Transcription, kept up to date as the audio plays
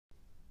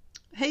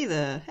Hey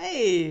there,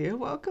 hey,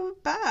 welcome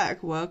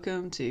back.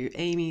 Welcome to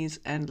Amy's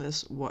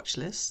Endless Watch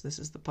List. This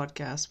is the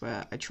podcast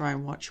where I try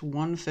and watch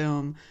one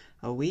film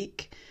a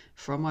week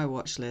from my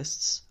watch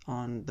lists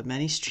on the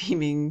many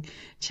streaming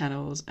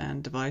channels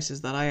and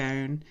devices that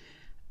I own,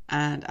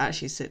 and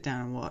actually sit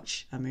down and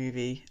watch a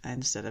movie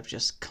instead of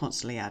just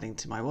constantly adding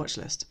to my watch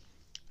list.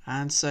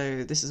 And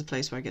so this is a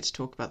place where I get to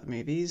talk about the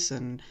movies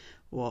and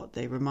what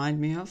they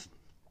remind me of,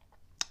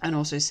 and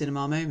also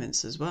cinema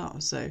moments as well.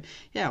 So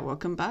yeah,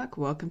 welcome back.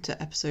 Welcome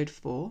to episode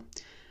 4.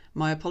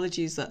 My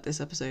apologies that this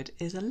episode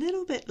is a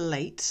little bit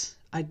late.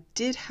 I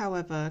did,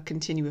 however,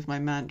 continue with my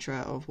mantra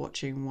of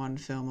watching one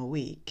film a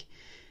week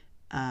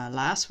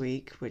last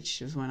week,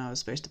 which was when I was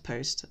supposed to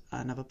post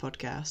another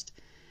podcast.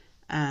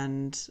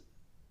 And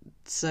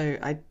so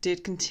I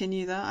did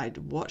continue that. I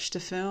watched a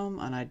film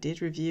and I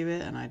did review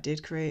it and I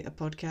did create a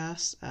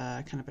podcast,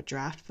 kind of a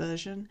draft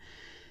version.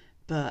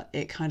 But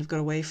it kind of got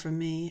away from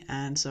me,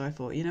 and so I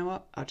thought, you know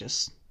what, I'll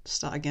just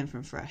start again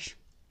from fresh.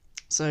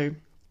 So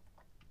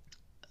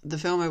the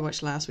film I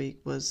watched last week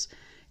was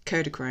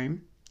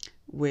Kodachrome,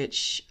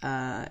 which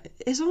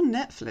is on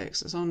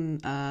Netflix. It's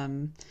on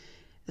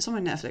my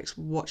Netflix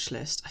watch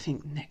list. I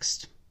think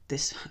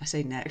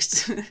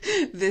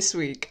this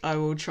week I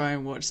will try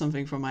and watch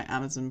something from my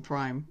Amazon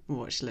Prime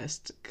watch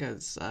list,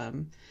 because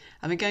I've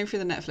been going through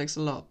the Netflix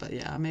a lot, but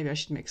yeah, maybe I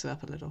should mix it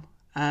up a little.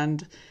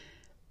 And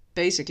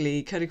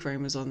basically,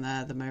 Kodachrome was on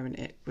there the moment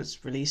it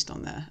was released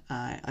on there.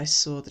 I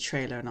saw the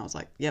trailer and I was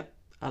like, yep,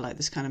 I like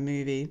this kind of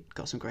movie.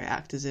 Got some great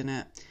actors in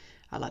it.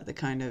 I like the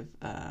kind of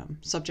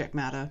subject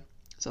matter.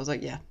 So I was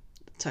like, yeah,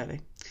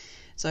 totally.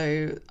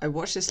 So I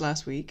watched this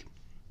last week,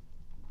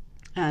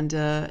 and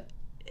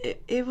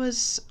it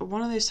was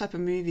one of those type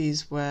of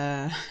movies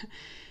where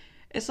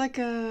it's like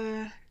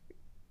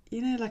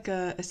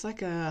it's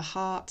like a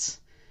heart,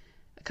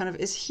 kind of,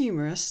 it's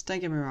humorous,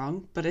 don't get me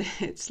wrong, but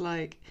it's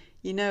like,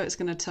 it's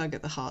going to tug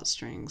at the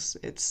heartstrings.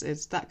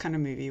 It's that kind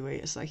of movie where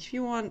it's like, if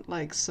you want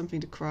like something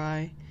to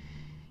cry,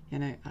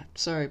 I'm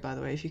sorry, by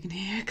the way, if you can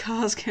hear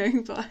cars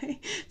going by.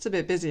 It's a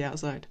bit busy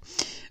outside.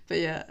 But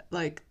yeah,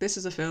 like, this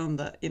is a film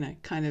that,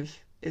 kind of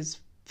is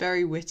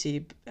very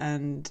witty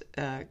and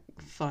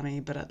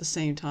funny, but at the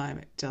same time,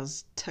 it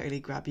does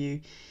totally grab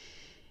you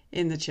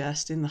in the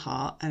chest, in the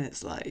heart. And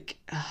it's like,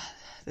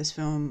 this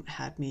film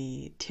had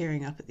me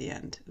tearing up at the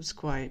end. It was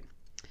quite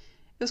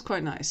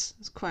nice.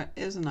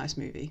 It was a nice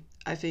movie.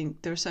 I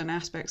think there are certain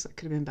aspects that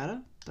could have been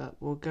better, but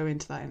we'll go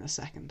into that in a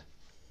second.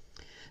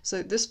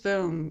 So this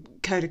film,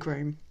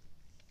 Kodachrome,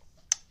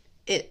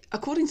 it,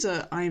 according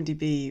to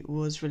IMDb,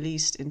 was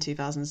released in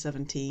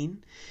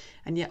 2017,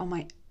 and yet on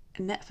my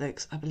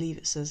Netflix, I believe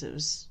it says it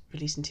was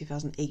released in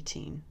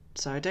 2018.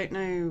 So I don't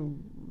know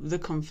the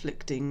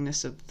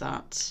conflictingness of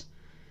that,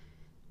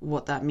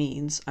 what that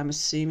means. I'm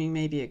assuming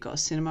maybe it got a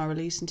cinema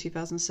release in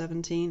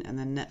 2017 and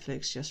then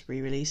Netflix just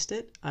re-released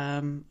it.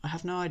 I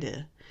have no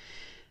idea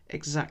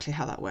exactly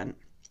how that went,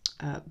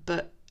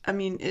 but I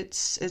mean,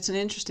 it's an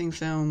interesting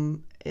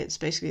film. It's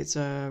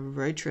a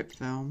road trip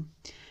film,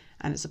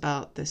 and it's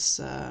about this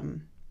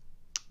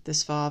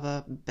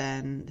father,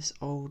 Ben, this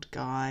old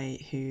guy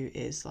who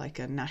is like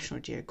a National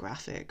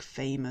Geographic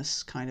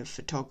famous kind of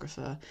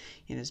photographer.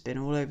 Has been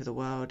all over the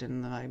world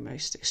in the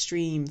most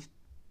extreme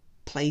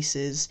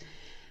places,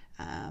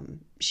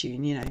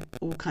 shooting,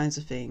 all kinds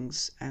of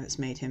things, and it's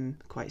made him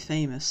quite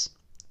famous.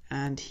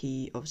 And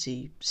he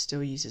obviously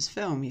still uses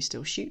film. He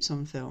still shoots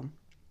on film,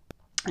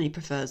 and he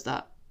prefers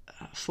that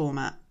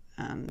format.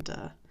 And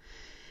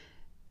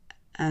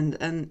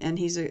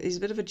he's a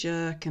bit of a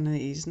jerk, and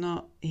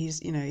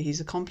he's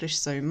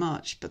accomplished so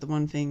much. But the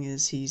one thing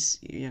is, he's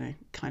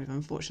kind of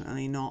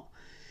unfortunately not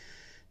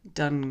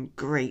done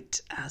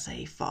great as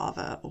a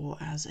father or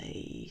as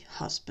a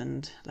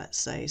husband, let's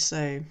say.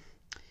 So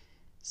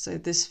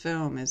this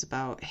film is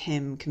about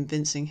him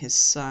convincing his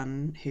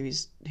son, who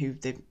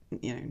they've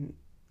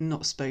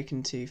not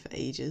spoken to for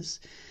ages.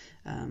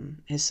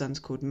 His son's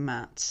called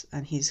Matt,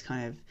 and he's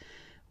kind of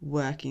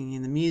working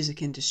in the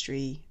music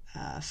industry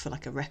for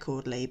like a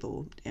record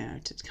label,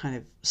 to kind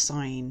of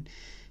sign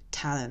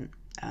talent,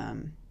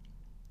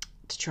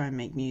 to try and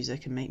make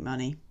music and make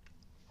money.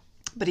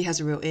 But he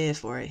has a real ear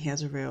for it. He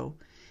has a real,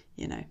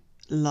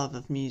 love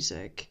of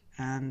music.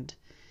 And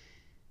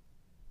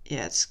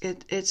yeah,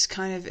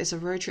 it's a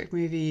road trip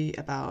movie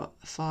about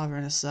a father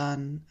and a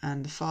son,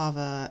 and the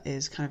father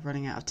is kind of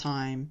running out of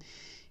time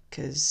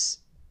because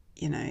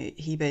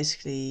he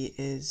basically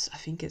is, I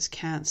think it's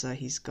cancer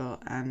he's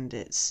got, and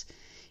it's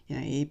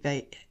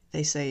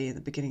they say in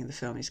the beginning of the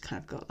film he's kind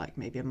of got like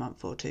maybe a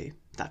month or two,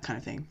 that kind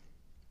of thing.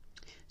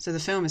 So the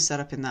film is set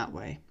up in that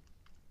way,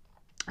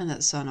 and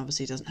that son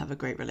obviously doesn't have a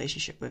great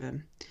relationship with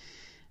him,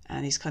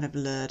 and he's kind of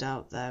lured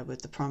out there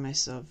with the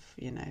promise of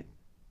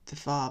the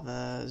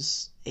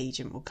father's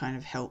agent will kind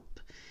of help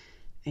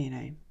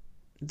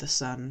the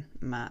son,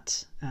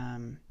 Matt,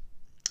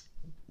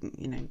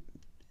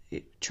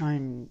 try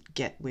and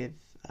get with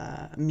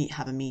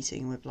have a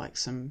meeting with like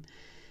some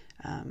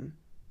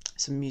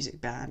music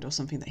band or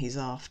something that he's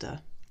after,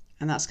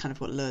 and that's kind of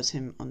what lures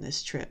him on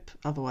this trip.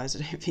 Otherwise, I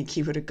don't think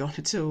he would have gone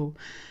at all.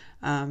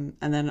 And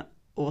then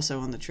also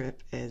on the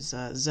trip is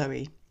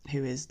Zoe,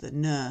 who is the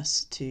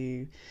nurse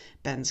to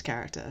Ben's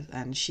character,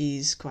 and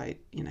she's quite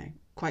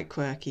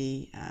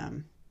quirky.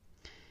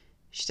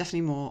 She's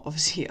definitely more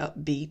obviously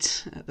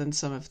upbeat than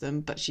some of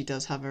them, but she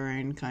does have her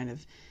own kind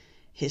of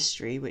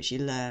history, which you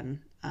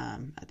learn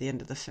at the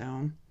end of the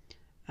film,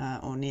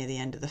 or near the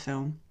end of the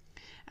film.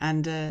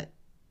 And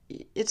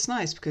it's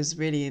nice because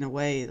really, in a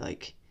way,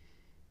 like,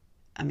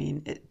 I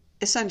mean,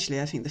 essentially,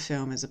 I think the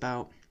film is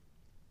about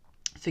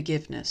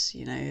forgiveness.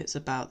 It's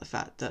about the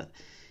fact that,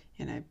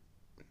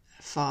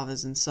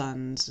 fathers and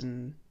sons,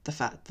 and the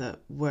fact that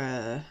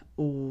we're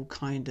all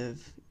kind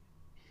of,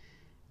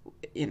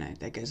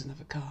 there goes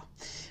another car.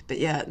 But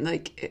yeah,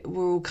 like,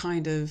 we're all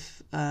kind of,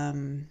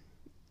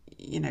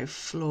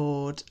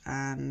 flawed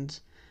and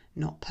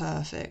not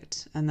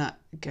perfect. And that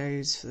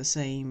goes for the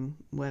same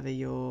whether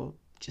you're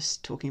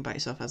just talking about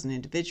yourself as an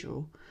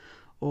individual,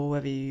 or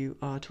whether you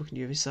are talking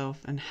to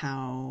yourself and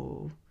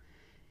how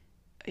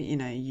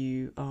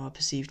you are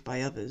perceived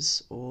by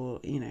others, or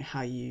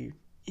how you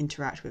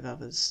interact with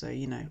others. So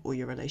all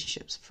your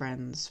relationships,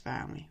 friends,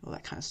 family, all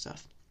that kind of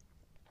stuff.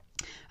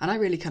 And I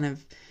really kind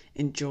of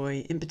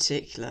enjoy, in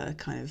particular,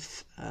 kind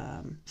of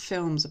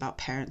films about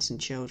parents and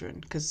children,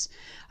 because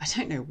I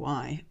don't know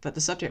why, but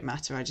the subject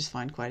matter I just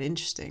find quite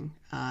interesting.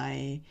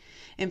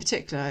 In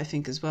particular, I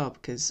think as well,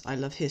 because I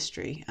love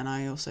history, and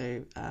I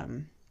also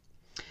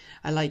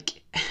I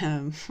like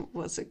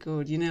what's it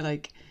called?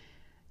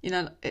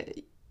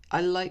 I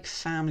like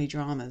family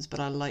dramas, but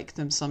I like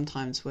them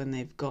sometimes when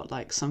they've got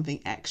like something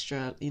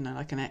extra,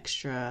 like an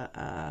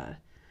extra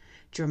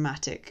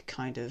dramatic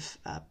kind of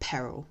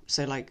peril.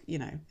 So like,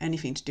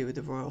 anything to do with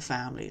the royal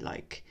family,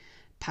 like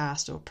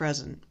past or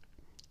present.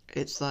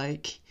 It's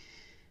like,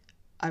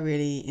 I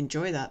really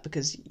enjoy that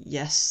because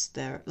yes,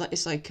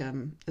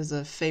 there's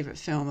a favorite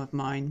film of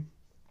mine,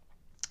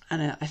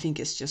 and I think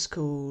it's just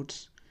called,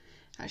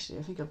 actually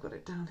I think I've got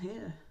it down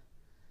here.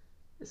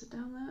 Is it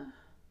down there?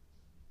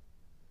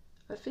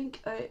 I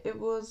think it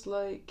was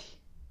like,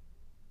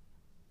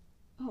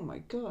 oh my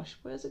gosh,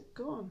 where's it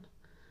gone?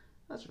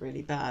 That's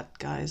really bad,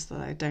 guys,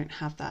 that I don't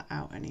have that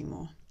out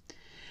anymore.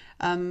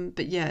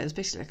 But yeah, it was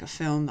basically like a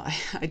film that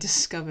I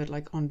discovered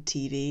like on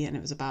TV, and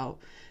it was about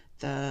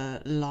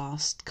the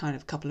last kind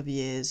of couple of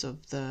years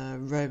of the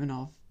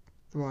Romanov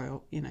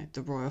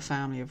the royal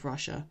family of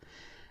Russia,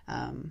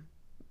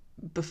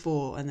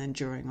 before and then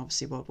during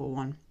obviously World War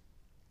One.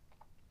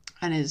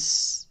 And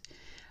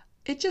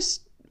it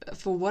just,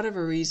 for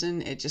whatever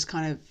reason, it just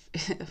kind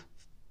of,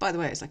 by the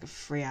way, it's like a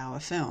 3-hour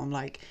film,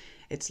 like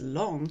it's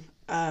long,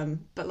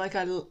 but like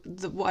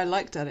what I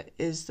liked at it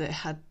is that it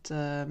had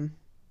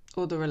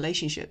all the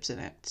relationships in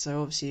it.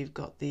 So obviously you've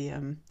got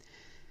the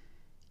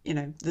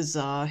the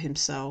Tsar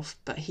himself,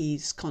 but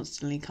he's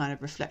constantly kind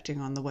of reflecting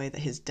on the way that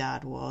his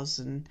dad was,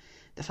 and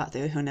the fact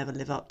that he'll never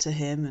live up to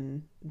him,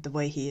 and the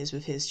way he is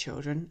with his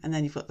children. And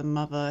then you've got the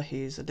mother,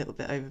 who's a little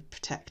bit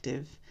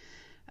overprotective,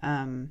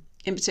 in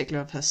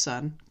particular of her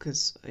son,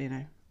 because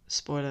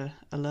spoiler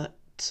alert,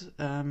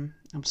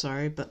 I'm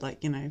sorry, but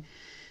like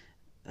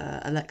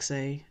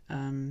Alexei,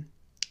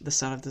 the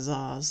son of the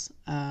Tsars,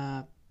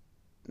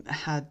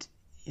 had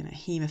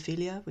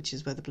haemophilia, which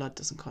is where the blood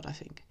doesn't clot, I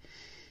think.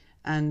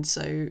 And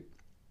so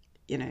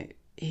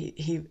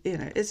he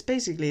it's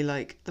basically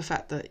like the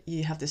fact that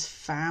you have this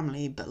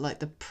family, but like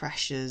the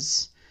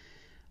pressures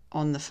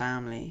on the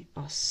family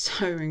are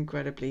so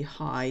incredibly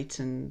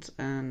heightened,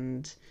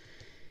 and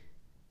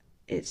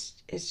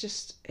it's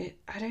just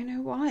I don't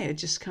know why, it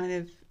just kind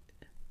of,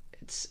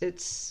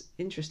 it's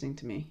interesting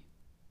to me.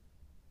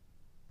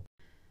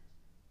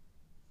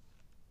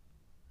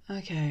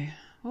 Okay,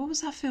 what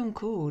was that film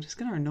called? It's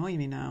gonna annoy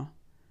me now.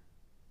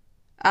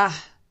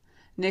 Ah,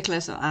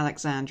 Nicholas and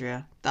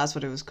Alexandria. That's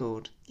what it was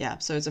called. Yeah,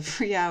 so it's a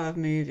 3-hour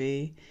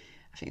movie.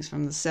 I think it's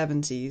from the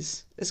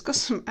 70s. It's got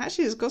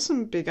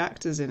some big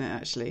actors in it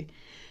actually.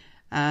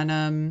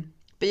 And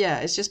but yeah,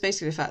 it's just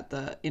basically the fact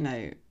that,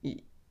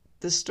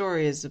 the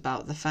story is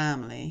about the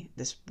family,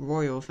 this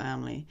royal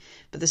family,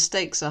 but the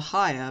stakes are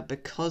higher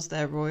because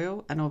they're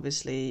royal, and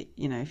obviously,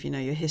 if you know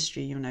your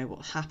history, you'll know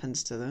what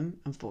happens to them,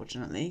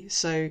 unfortunately.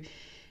 So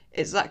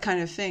it's that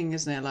kind of thing,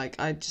 isn't it? Like,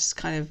 I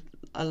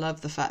love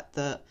the fact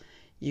that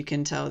you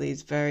can tell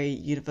these very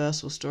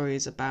universal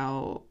stories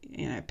about,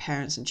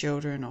 parents and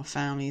children, or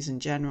families in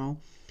general,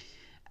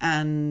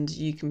 and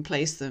you can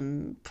place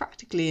them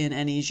practically in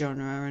any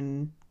genre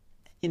and,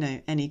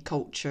 any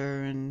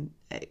culture, and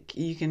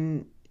you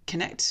can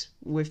connect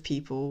with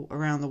people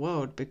around the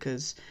world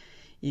because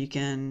you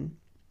can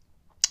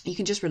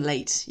just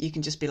relate. You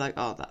can just be like,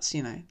 oh, that's,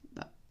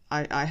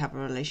 I have a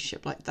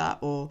relationship like that,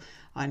 or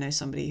I know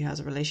somebody who has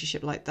a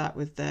relationship like that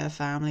with their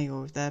family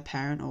or with their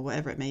parent or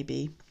whatever it may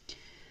be.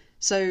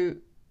 So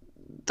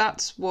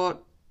that's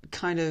what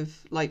kind of,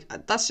 like,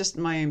 that's just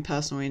my own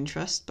personal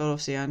interest, but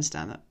obviously I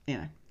understand that,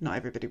 not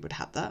everybody would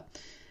have that.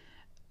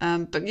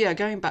 But yeah,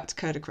 going back to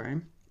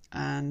Kodachrome,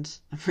 And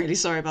I'm really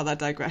sorry about that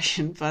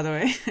digression, by the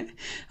way.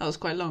 That was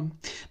quite long.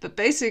 But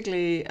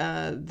basically,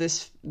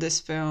 this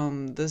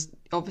film, there's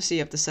obviously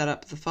you have the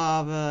setup. The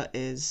father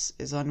is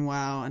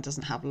unwell and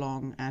doesn't have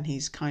long, and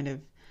he's kind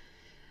of,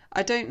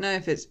 I don't know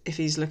if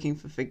he's looking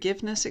for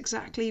forgiveness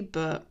exactly,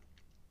 but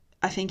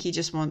I think he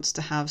just wants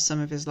to have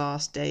some of his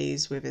last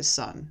days with his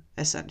son,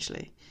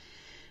 essentially.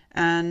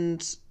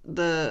 And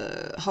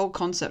the whole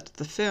concept of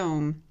the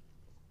film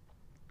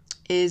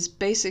is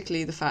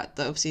basically the fact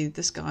that obviously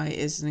this guy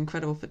is an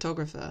incredible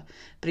photographer,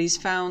 but he's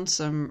found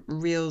some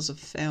reels of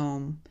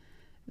film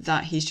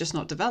that he's just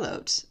not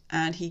developed,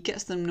 and he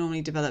gets them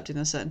normally developed in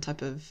a certain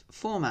type of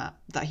format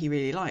that he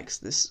really likes,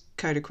 this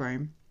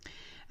Kodachrome.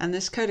 And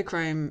this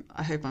Kodachrome,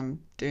 I hope I'm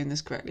doing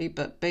this correctly,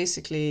 but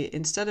basically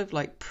instead of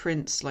like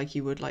prints like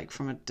you would like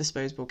from a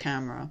disposable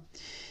camera,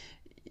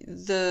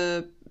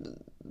 the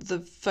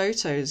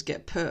photos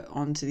get put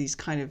onto these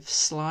kind of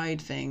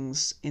slide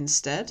things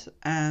instead,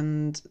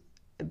 and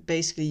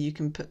basically you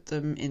can put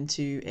them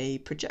into a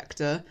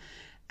projector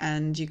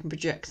and you can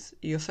project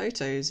your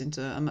photos into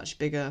a much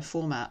bigger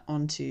format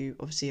onto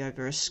obviously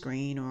over a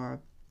screen or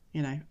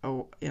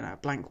a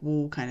blank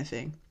wall kind of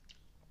thing,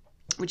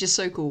 which is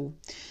so cool.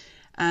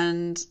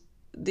 And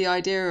the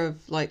idea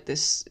of like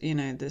this,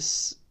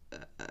 this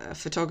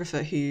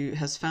photographer who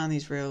has found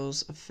these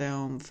reels of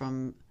film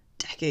from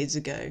decades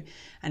ago,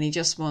 and he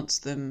just wants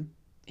them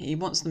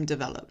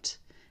developed.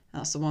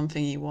 That's the one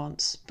thing he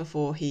wants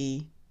before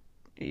he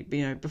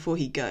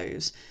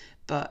goes.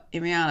 But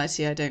in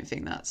reality, I don't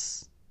think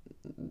it's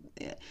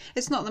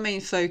not the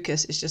main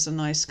focus. It's just a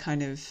nice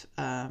kind of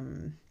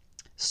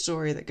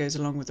story that goes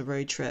along with the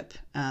road trip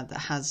that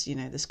has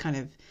this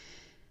kind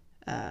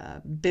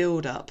of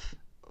build up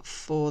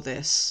for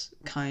this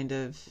kind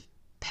of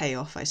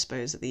payoff, I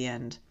suppose, at the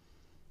end.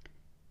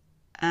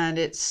 And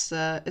it's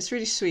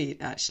really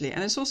sweet, actually.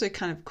 And it's also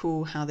kind of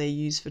cool how they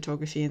use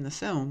photography in the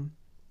film.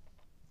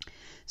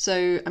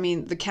 So, I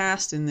mean, the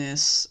cast in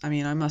this, I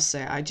mean, I must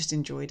say, I just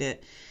enjoyed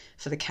it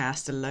for the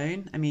cast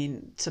alone. I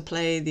mean, to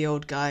play the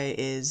old guy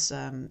is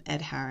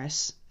Ed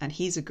Harris, and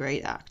he's a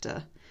great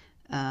actor.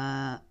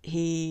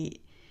 He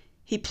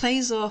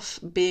plays off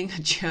being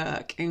a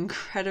jerk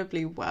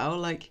incredibly well.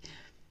 Like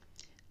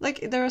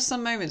there are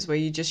some moments where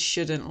you just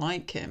shouldn't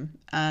like him,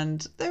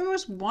 and there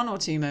was one or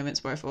two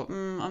moments where I thought,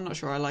 I'm not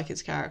sure I like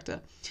his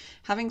character.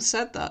 Having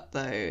said that,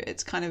 though,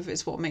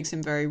 it's what makes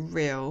him very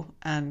real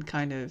and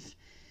kind of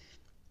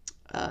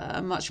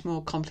a much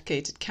more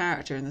complicated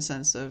character in the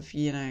sense of,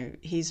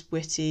 he's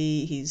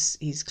witty,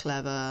 he's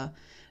clever,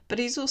 but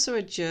he's also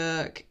a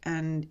jerk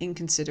and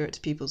inconsiderate to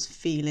people's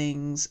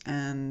feelings,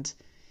 and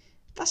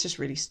that's just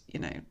really,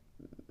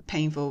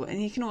 painful. And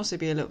he can also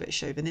be a little bit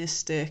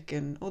chauvinistic,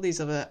 and all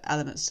these other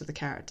elements to the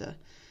character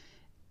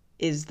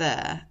is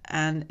there,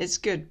 and it's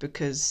good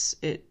because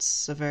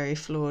it's a very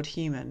flawed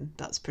human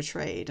that's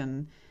portrayed,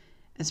 and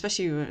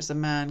especially as a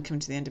man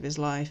coming to the end of his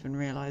life and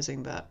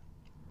realizing that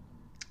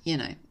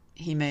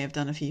he may have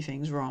done a few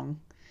things wrong,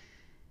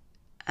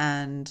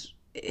 and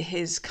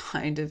his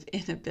kind of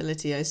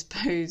inability, I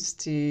suppose,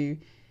 to,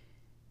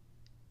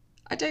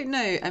 I don't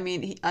know, I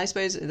mean, I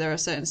suppose there are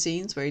certain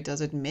scenes where he does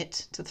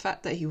admit to the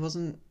fact that he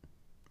wasn't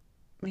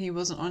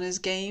on his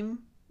game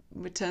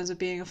in terms of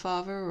being a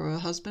father or a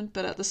husband,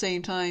 but at the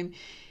same time,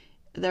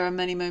 there are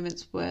many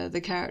moments where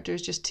the character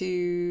is just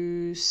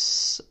too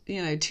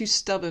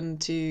stubborn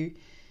to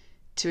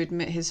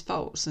admit his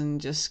faults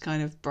and just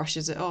kind of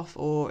brushes it off,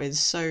 or is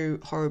so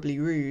horribly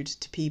rude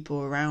to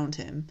people around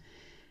him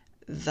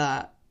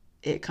that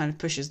it kind of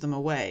pushes them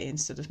away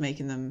instead of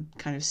making them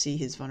kind of see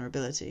his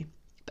vulnerability.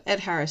 But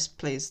Ed Harris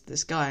plays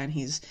this guy, and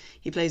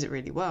he plays it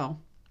really well.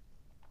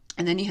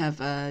 And then you have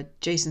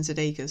Jason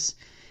Sudeikis,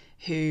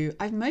 who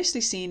I've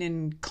mostly seen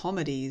in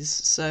comedies,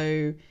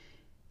 so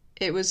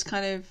it was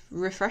kind of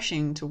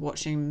refreshing to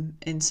watch him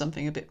in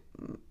something a bit,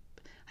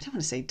 I don't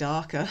want to say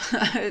darker.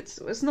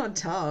 It's not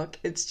dark.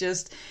 It's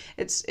just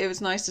it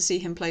was nice to see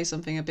him play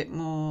something a bit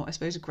more, I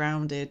suppose,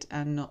 grounded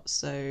and not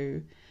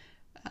so,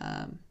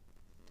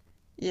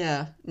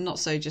 not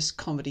so just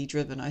comedy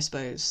driven, I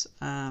suppose.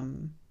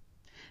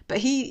 But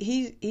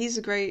he's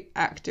a great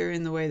actor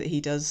in the way that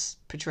he does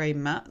portray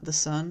Matt, the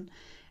son,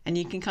 and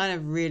you can kind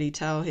of really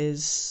tell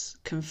his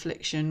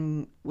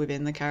confliction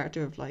within the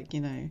character of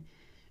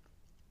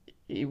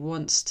he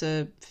wants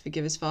to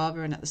forgive his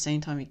father, and at the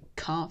same time he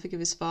can't forgive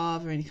his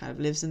father, and he kind of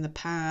lives in the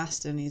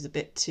past, and he's a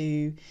bit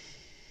too,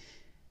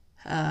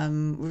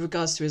 with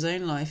regards to his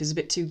own life, he's a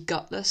bit too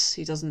gutless.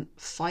 He doesn't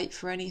fight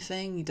for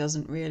anything. He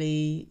doesn't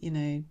really,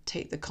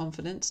 take the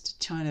confidence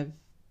to kind of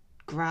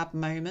grab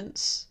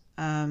moments.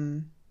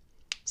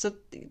 So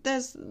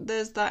there's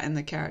that in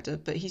the character,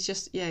 but he's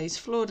just, he's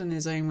flawed in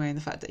his own way in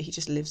the fact that he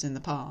just lives in the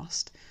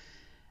past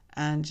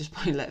and just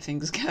won't let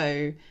things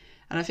go.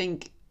 And I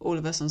think all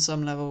of us on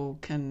some level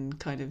can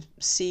kind of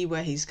see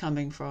where he's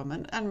coming from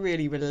and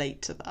really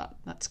relate to that.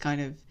 That's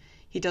kind of,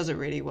 he does it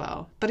really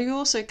well. But he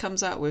also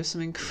comes out with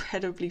some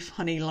incredibly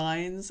funny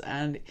lines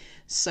and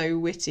so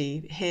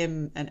witty.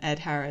 Him and Ed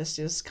Harris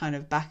just kind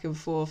of back and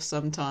forth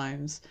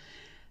sometimes.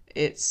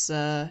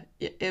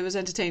 it was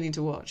entertaining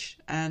to watch.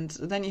 And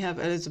then you have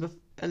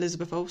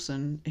Elizabeth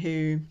Olsen,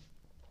 who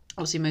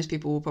obviously most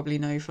people will probably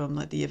know from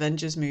like the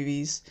Avengers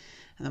movies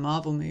and the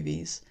Marvel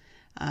movies,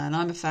 and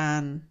I'm a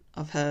fan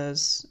of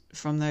hers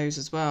from those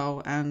as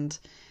well. And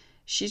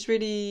she's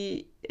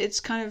really,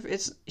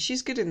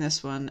 she's good in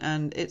this one,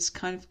 and it's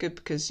kind of good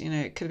because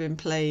it could have been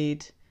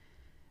played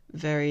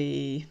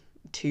very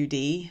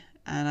 2D,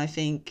 and I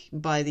think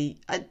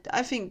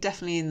I think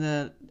definitely in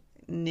the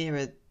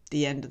nearer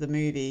the end of the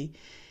movie,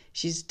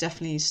 she's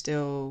definitely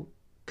still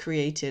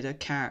created a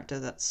character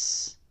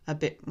that's a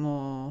bit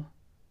more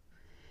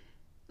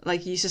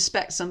like you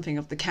suspect something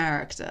of the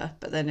character,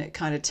 but then it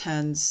kind of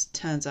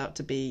turns out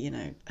to be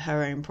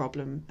her own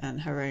problem and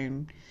her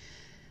own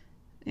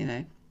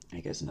there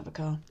goes another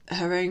car,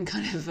 her own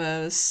kind of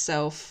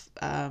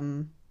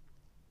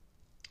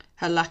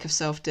her lack of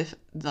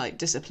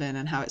discipline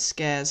and how it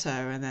scares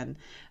her, and then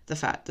the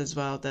fact as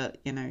well that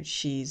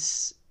she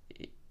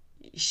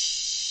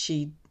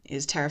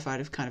is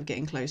terrified of kind of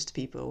getting close to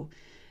people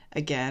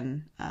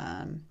again.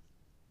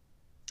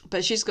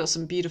 But she's got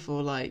some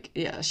beautiful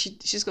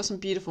she's got some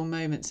beautiful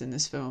moments in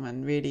this film,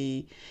 and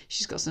really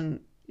she's got some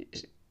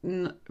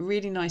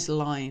really nice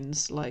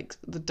lines. Like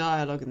the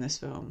dialogue in this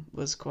film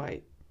was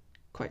quite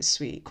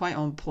sweet, quite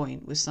on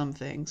point with some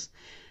things.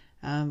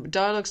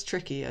 Dialogue's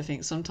tricky. I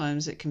think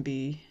sometimes it can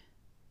be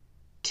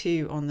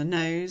too on the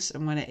nose,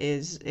 and when it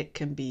is, it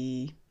can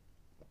be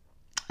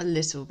a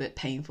little bit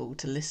painful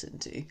to listen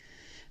to.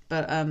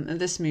 But in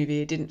this movie,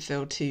 it didn't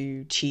feel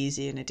too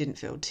cheesy, and it didn't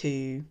feel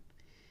too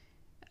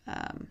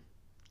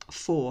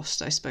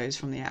forced, I suppose,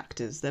 from the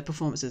actors. Their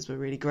performances were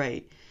really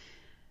great.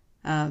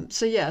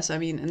 So yes, I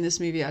mean, in this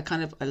movie, I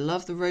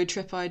love the road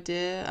trip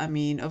idea. I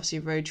mean, obviously,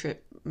 road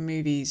trip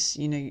movies,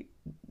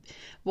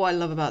 what I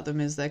love about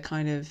them is they're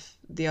kind of,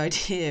 the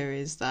idea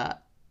is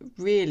that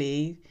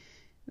really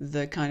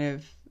the kind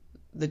of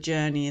the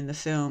journey in the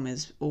film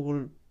is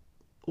all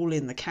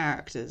in the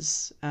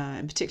characters.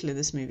 In particular,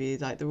 this movie,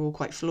 like they're all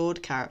quite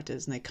flawed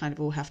characters, and they kind of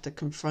all have to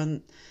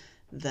confront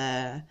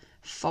their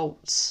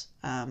faults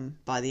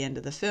by the end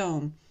of the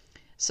film.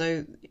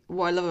 So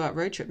what I love about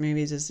road trip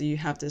movies is that you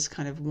have this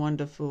kind of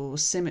wonderful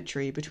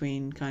symmetry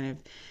between kind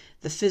of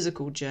the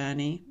physical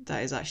journey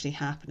that is actually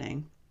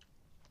happening,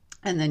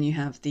 and then you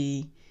have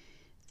the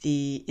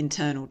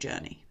internal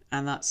journey.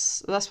 And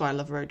that's why I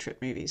love road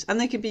trip movies. And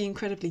they could be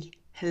incredibly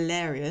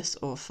hilarious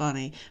or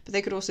funny, but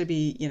they could also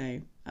be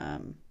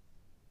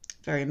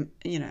very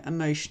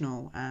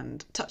emotional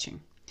and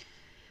touching.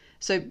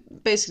 So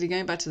basically,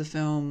 going back to the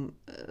film,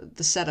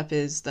 the setup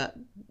is that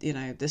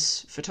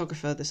this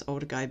photographer, this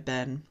older guy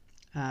Ben,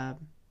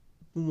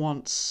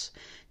 wants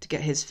to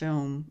get his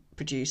film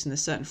produced in a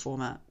certain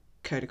format,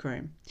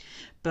 Kodachrome,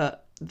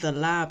 but the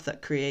lab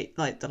that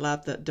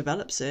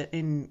develops it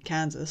in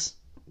Kansas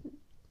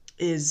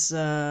is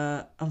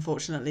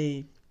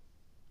unfortunately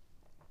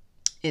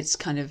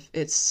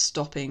it's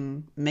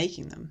stopping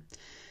making them.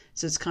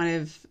 So it's kind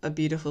of a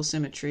beautiful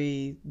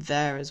symmetry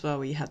there as well,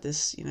 where you have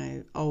this,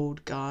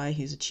 old guy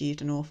who's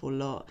achieved an awful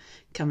lot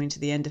coming to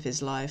the end of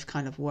his life,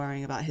 kind of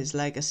worrying about his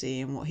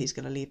legacy and what he's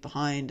going to leave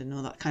behind and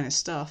all that kind of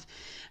stuff.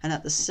 And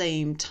at the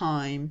same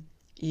time,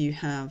 you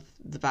have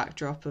the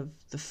backdrop of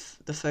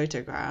the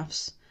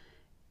photographs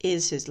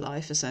is his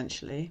life,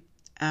 essentially.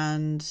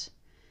 And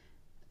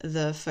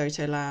the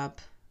photo lab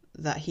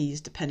that he's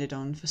depended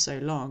on for so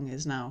long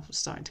is now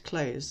starting to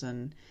close,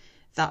 and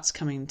that's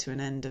coming to an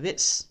end of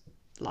its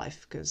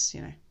life because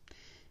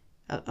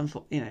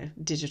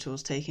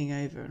digital's taking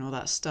over and all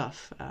that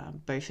stuff,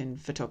 both in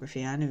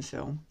photography and in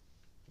film.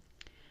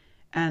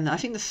 And I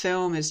think the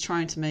film is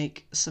trying to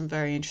make some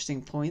very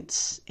interesting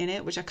points in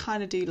it, which I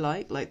kind of do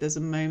like. Like there's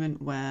a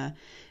moment where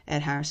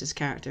Ed Harris's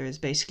character is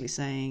basically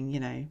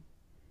saying,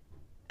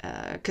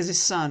 because his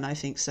son, I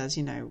think, says,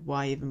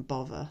 why even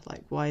bother?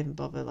 Like, why even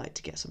bother, like,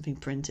 to get something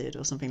printed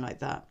or something like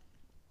that?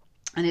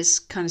 And it's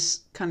kind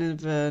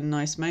of a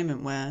nice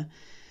moment where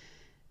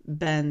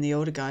Ben, the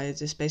older guy,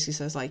 just basically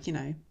says, like,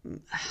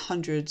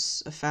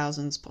 hundreds of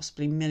thousands,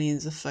 possibly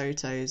millions of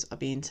photos are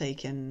being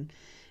taken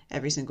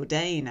every single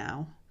day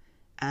now,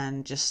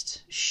 and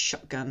just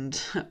shotgunned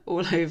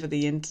all over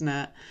the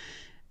internet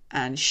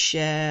and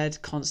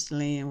shared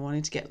constantly and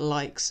wanting to get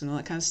likes and all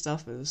that kind of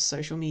stuff with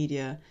social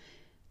media.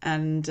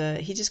 And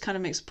he just kind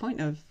of makes a point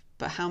of,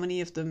 but how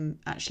many of them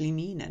actually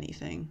mean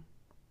anything?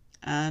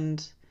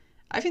 And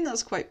I think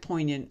that's quite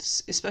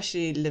poignant,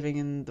 especially living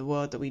in the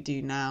world that we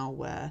do now,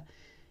 where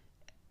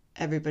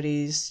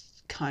everybody's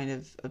kind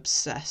of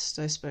obsessed,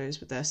 I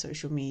suppose, with their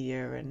social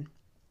media. And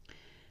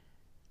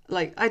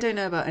like, I don't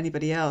know about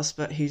anybody else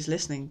but who's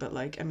listening, but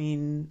like, I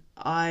mean,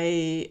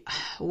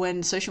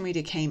 when social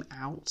media came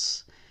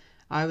out,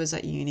 I was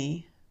at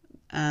uni,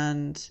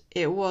 and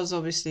it was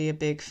obviously a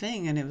big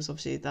thing, and it was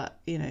obviously that,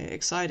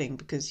 exciting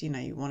because,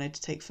 you wanted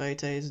to take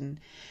photos and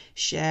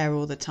share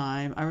all the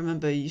time. I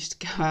remember I used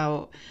to go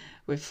out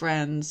with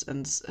friends,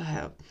 and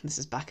this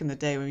is back in the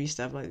day when we used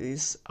to have like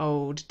these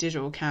old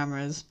digital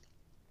cameras,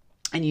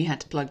 and you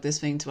had to plug this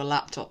thing to a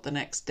laptop the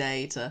next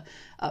day to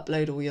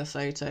upload all your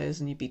photos,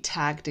 and you'd be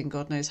tagged in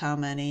God knows how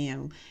many,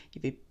 and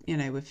you'd be,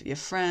 with your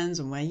friends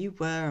and where you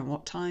were and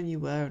what time you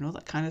were and all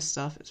that kind of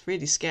stuff. It's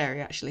really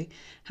scary, actually,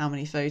 how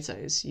many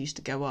photos used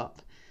to go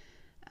up.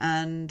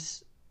 And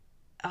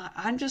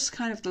I'm just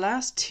kind of, the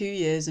last 2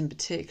 years in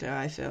particular,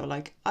 I feel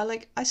like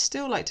I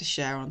still like to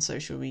share on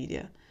social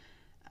media,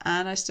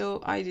 and I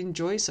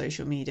enjoy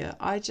social media.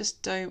 I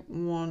just don't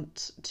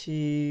want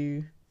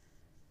to,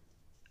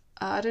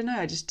 I don't know,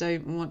 I just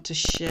don't want to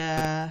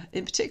share,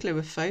 in particular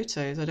with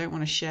photos, I don't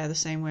want to share the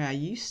same way I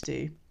used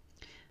to.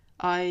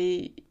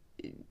 I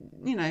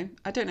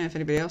I don't know if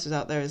anybody else is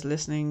out there is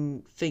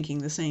listening thinking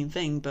the same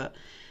thing, but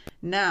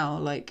now,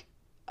 like,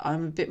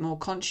 I'm a bit more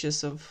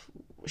conscious of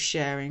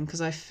sharing,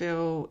 because I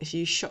feel if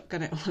you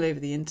shotgun it all over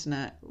the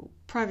internet,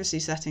 privacy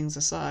settings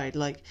aside,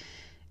 like,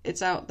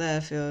 it's out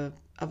there for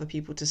other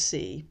people to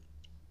see.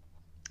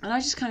 And I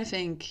just kind of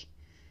think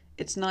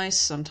it's nice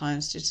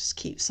sometimes to just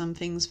keep some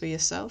things for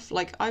yourself.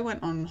 Like, I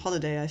went on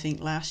holiday, I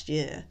think, last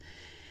year,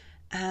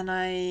 and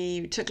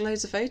I took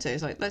loads of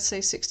photos, like, let's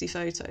say 60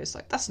 photos.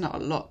 Like, that's not a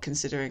lot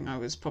considering I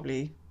was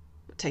probably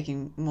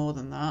taking more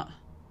than that.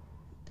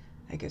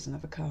 There goes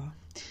another car.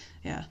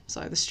 Yeah,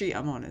 so the street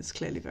I'm on is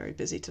clearly very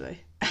busy today.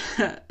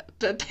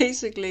 But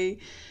basically,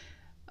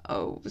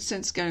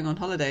 since going on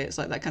holiday, it's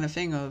like that kind of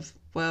thing of,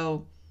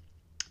 well,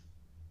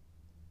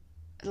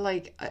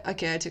 like,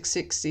 okay, I took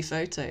 60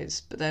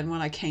 photos, but then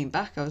when I came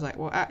back, I was like,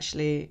 well,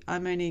 actually,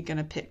 I'm only going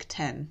to pick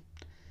 10.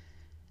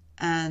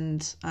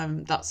 And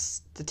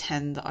that's the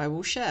 10 that I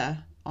will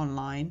share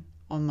online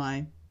on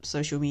my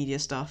social media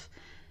stuff.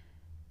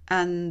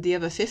 And the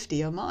other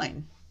 50 are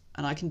mine,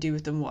 and I can do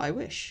with them what I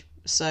wish.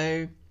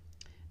 So,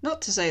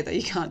 not to say that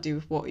you can't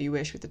do what you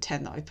wish with the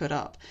 10 that I put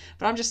up,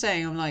 but I'm just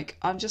saying,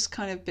 I'm just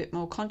kind of a bit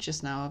more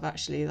conscious now of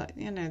actually, like,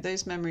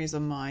 those memories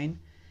are mine,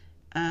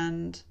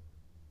 and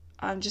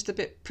I'm just a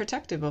bit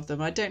protective of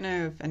them. I don't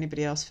know if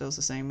anybody else feels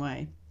the same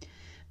way,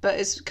 but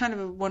it's kind of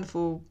a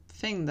wonderful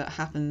thing that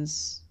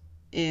happens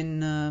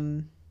in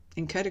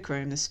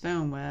Kodachrome, this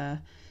film,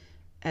 where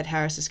Ed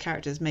Harris's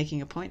character is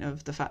making a point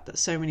of the fact that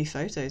so many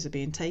photos are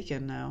being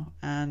taken now,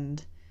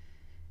 and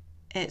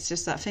it's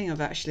just that thing of,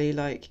 actually,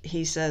 like,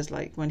 he says,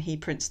 like, when he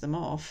prints them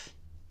off,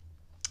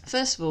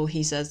 first of all,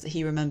 he says that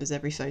he remembers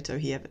every photo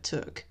he ever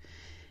took,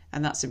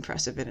 and that's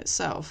impressive in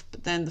itself.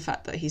 But then the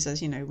fact that he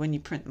says, when you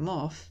print them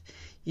off,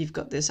 you've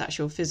got this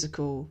actual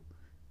physical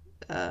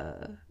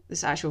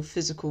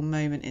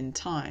moment in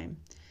time.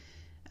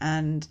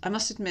 And I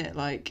must admit,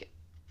 like,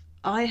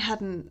 I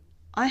hadn't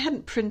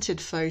printed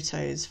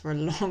photos for a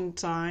long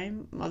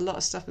time. A lot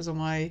of stuff was on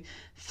my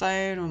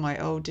phone or my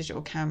old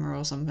digital camera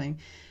or something.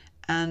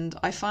 And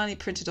I finally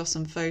printed off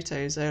some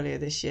photos earlier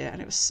this year,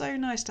 and it was so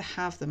nice to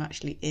have them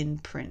actually in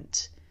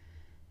print,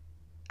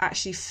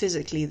 actually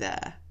physically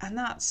there. And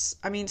that's,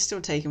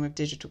 still taken with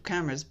digital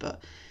cameras,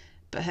 but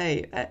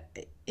hey,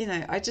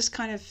 I just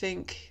kind of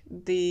think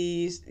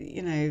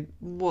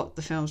what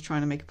the film's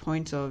trying to make a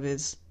point of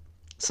is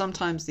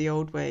sometimes the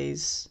old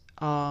ways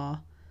are,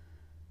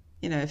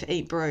 if it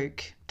ain't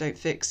broke, don't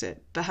fix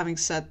it. But having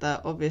said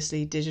that,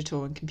 obviously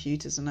digital and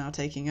computers are now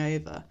taking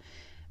over.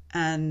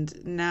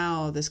 And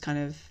now this kind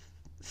of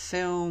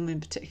film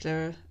in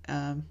particular,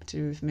 to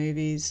do with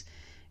movies,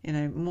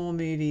 more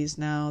movies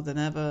now than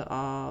ever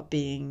are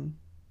being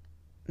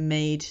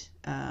made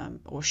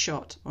or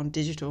shot on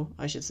digital,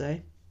 I should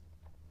say.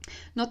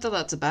 Not that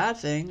that's a bad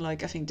thing.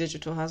 Like, I think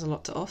digital has a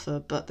lot to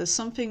offer, but there's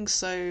something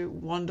so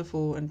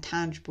wonderful and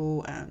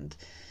tangible and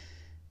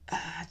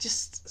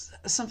just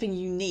something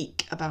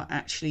unique about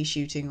actually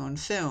shooting on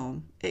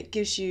film. It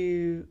gives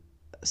you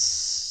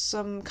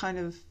some kind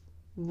of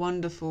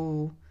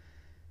wonderful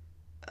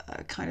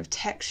kind of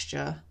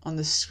texture on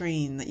the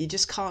screen that you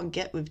just can't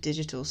get with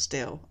digital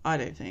still, I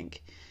don't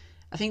think.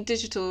 I think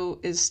digital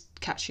is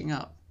catching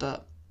up,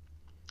 but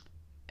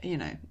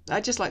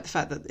I just like the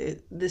fact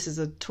that this is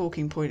a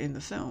talking point in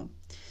the film.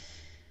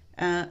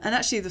 And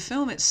actually, the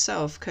film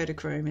itself,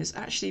 Kodachrome, is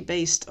actually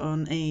based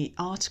on an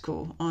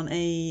article, on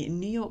a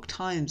New York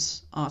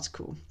Times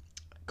article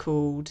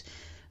called,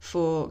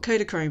 "For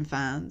Kodachrome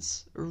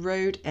Fans,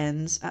 Road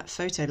Ends at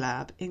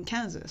Photolab in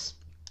Kansas."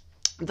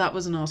 That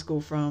was an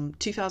article from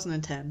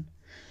 2010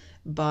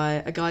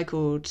 by a guy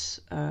called,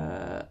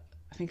 I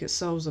think it's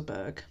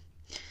Salzberg.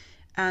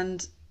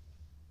 And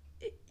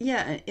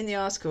yeah, in the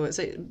article, it's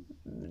like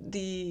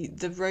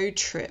the road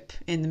trip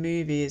in the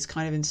movie is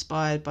kind of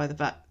inspired by the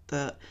fact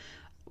that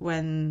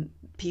when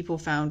people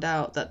found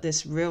out that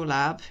this real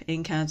lab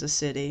in Kansas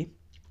City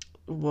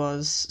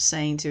was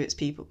saying to its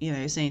people,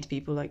 saying to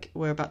people, like,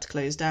 we're about to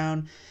close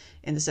down,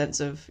 in the sense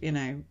of,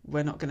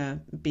 we're not going to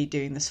be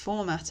doing this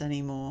format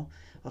anymore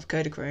of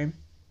Kodachrome,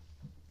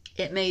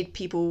 it made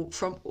people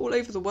from all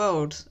over the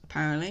world,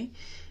 apparently,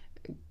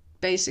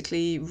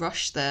 basically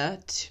rush there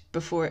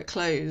before it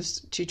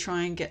closed to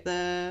try and get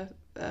their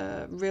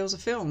reels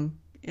of film,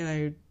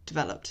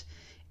 developed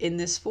in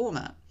this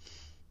format.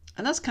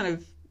 And that's kind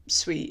of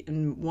sweet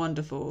and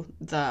wonderful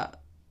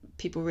that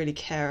people really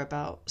care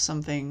about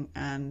something.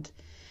 And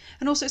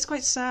And also it's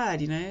quite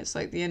sad, it's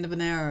like the end of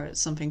an era,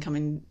 it's something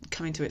coming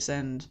to its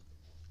end.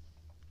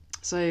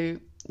 So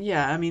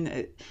yeah, I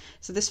mean,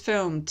 so this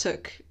film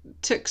took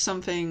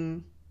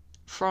something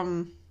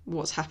from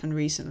what's happened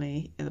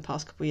recently in the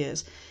past couple of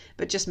years,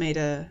 but just made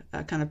a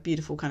kind of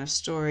beautiful kind of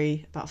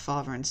story about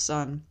father and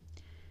son.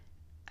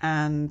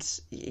 And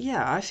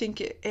yeah, I think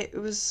it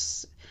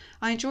was,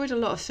 I enjoyed a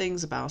lot of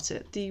things about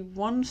it. The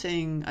one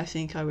thing I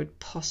think I would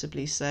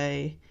possibly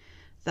say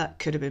that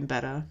could have been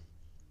better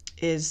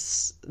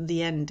is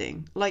the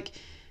ending. Like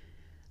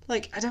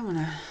I don't want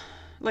to,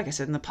 like I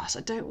said in the past,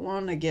 I don't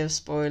want to give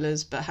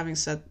spoilers, but having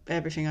said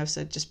everything I've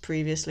said just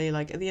previously,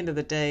 like at the end of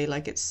the day,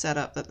 like it's set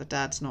up that the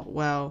dad's not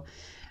well,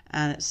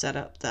 and it's set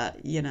up that,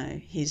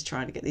 he's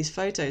trying to get these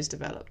photos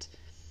developed.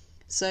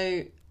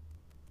 So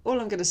all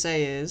I'm going to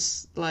say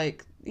is,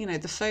 like,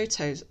 the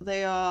photos,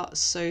 they are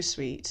so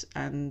sweet,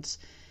 and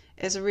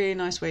it's a really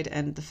nice way to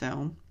end the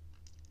film.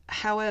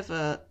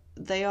 However,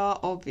 they are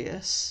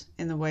obvious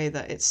in the way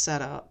that it's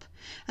set up,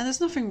 and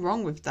there's nothing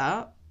wrong with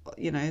that.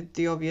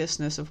 The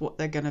obviousness of what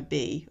they're going to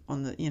be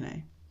on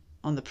the,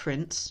 on the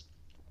prints,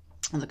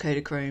 on the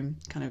Kodachrome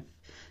kind of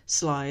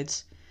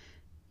slides.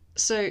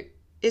 So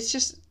it's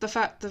just the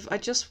fact that I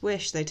just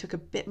wish they took a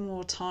bit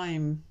more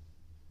time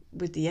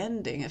with the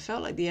ending. It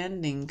felt like the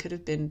ending could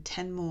have been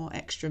 10 more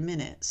extra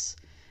minutes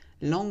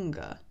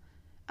longer,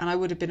 and I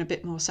would have been a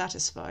bit more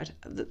satisfied.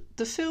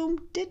 The film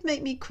did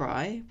make me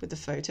cry with the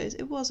photos.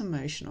 It was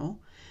emotional,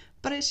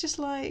 but it's just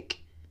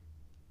like,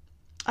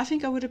 I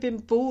think I would have been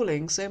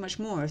bawling so much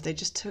more if they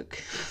just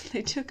took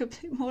they took a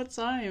bit more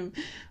time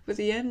with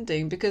the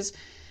ending, because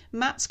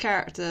Matt's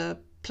character,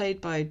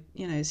 played by,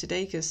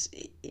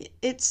 Sudeikis,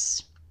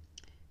 it's,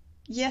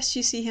 yes,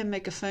 you see him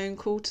make a phone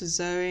call to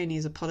Zoe and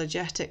he's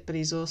apologetic, but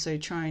he's also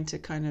trying to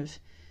kind of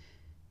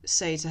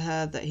say to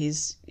her that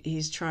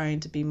he's trying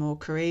to be more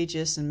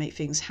courageous and make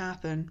things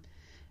happen,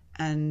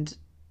 and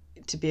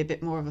to be a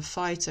bit more of a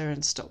fighter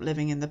and stop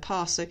living in the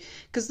past. So,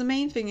 because the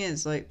main thing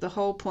is, like, the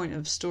whole point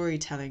of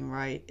storytelling,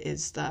 right,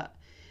 is that,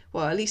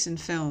 well, at least in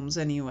films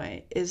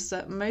anyway, is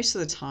that most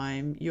of the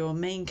time your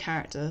main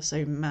character,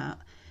 so Matt,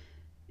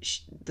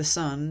 the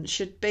son,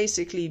 should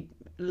basically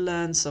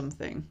learn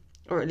something,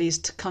 or at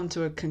least come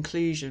to a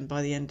conclusion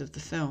by the end of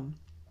the film.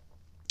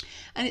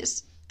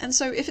 And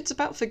so if it's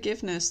about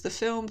forgiveness, the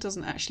film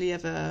doesn't actually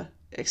ever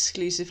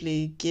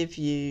exclusively give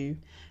you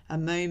a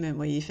moment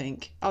where you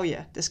think, oh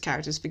yeah, this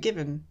character's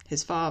forgiven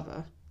his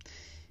father.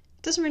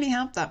 It doesn't really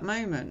have that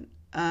moment.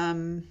 I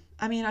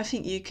mean, I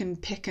think you can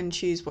pick and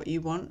choose what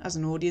you want as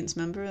an audience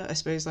member. I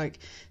suppose, like,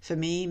 for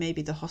me,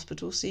 maybe the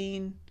hospital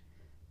scene,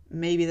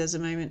 maybe there's a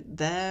moment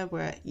there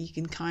where you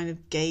can kind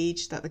of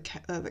gauge that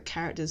the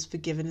character's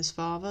forgiven his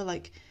father,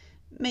 like,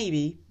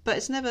 maybe, but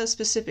it's never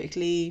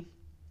specifically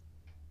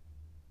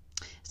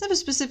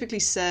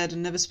said,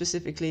 and never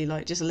specifically,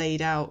 like, just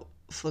laid out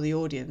for the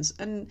audience.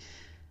 And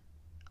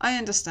I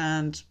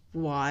understand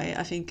why.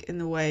 I think in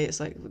the way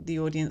it's like the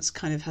audience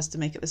kind of has to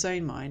make up its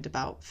own mind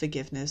about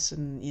forgiveness,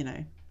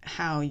 and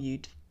how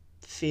you'd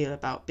feel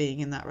about being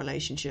in that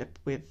relationship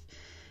with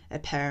a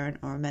parent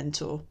or a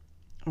mentor,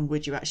 and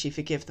would you actually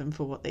forgive them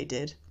for what they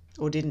did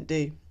or didn't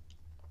do.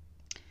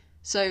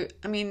 So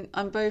I mean,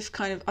 I'm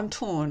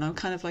torn. I'm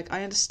kind of like,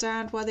 I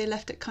understand why they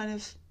left it kind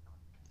of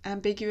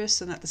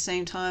ambiguous, and at the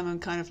same time I'm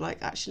kind of like,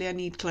 actually I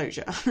need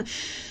closure.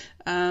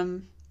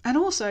 And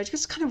also I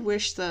just kind of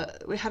wish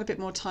that we had a bit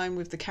more time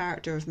with the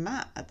character of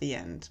Matt at the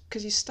end,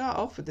 because you start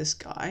off with this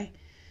guy,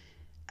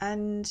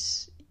 and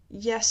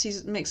yes, he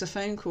makes a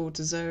phone call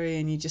to Zoe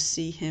and you just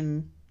see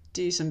him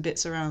do some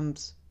bits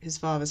around his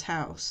father's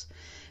house,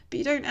 but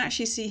you don't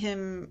actually see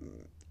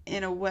him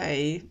in a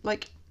way,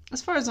 like,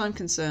 as far as I'm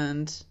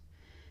concerned,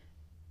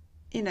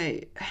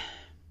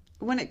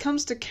 when it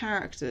comes to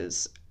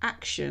characters,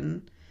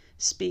 action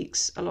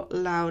speaks a lot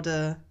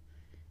louder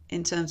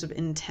in terms of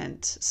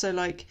intent. So,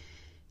 like,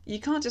 you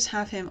can't just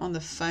have him on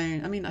the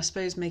phone. I mean, I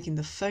suppose making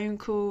the phone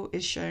call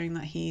is showing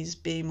that he's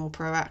being more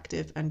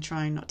proactive and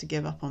trying not to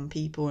give up on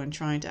people and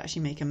trying to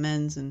actually make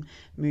amends and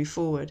move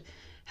forward.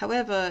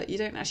 However, you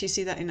don't actually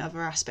see that in other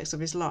aspects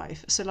of his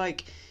life. So,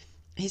 like,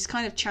 he's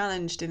kind of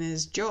challenged in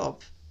his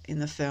job in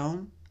the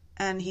film,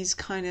 and he's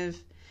kind of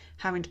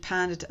having to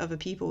pander to other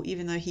people,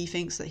 even though he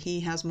thinks that he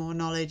has more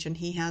knowledge and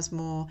he has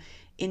more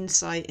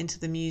insight into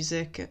the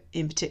music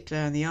in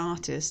particular and the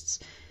artists.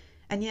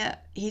 And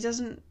yet he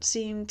doesn't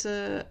seem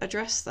to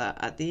address that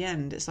at the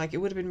end. It's like, it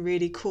would have been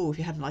really cool if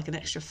you had like an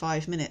extra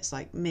 5 minutes.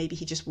 Like, maybe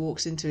he just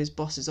walks into his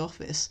boss's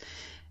office,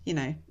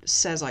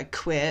 says I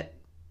quit,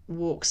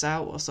 walks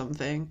out or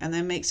something, and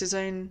then makes his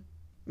own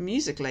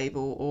music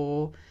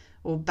label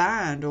or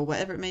band or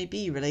whatever it may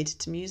be related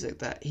to music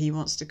that he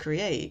wants to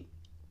create.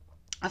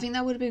 I think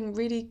that would have been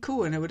really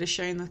cool, and it would have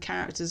shown the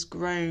characters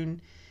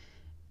grown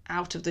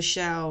out of the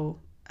shell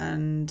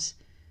and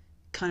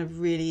kind of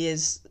really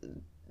is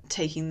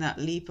taking that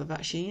leap of,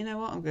 actually, you know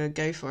what, I'm going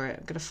to go for it.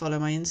 I'm going to follow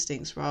my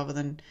instincts rather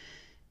than,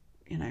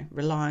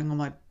 relying on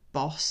my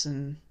boss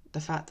and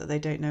the fact that they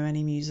don't know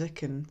any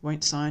music and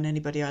won't sign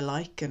anybody I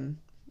like and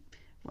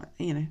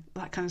you know,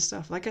 that kind of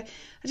stuff. Like, I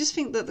just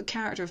think that the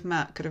character of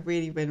Matt could have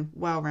really been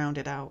well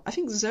rounded out. I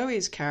think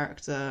Zoe's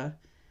character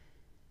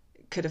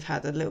could have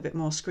had a little bit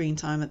more screen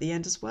time at the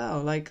end as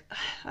well. Like,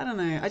 I don't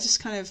know.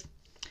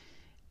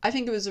 I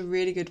think it was a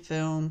really good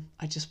film.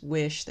 I just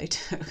wish they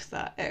took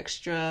that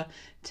extra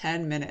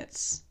 10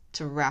 minutes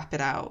to wrap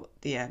it out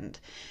at the end.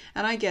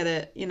 And I get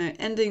it, you know,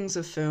 endings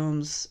of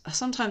films are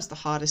sometimes the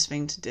hardest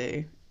thing to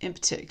do, in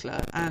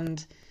particular,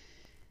 and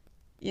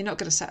you're not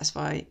going to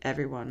satisfy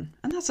everyone.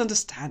 And that's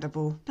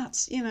understandable.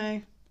 That's, you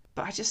know,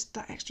 but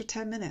that extra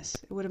 10 minutes,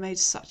 it would have made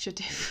such a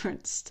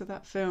difference to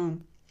that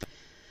film.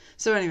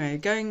 So anyway,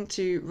 going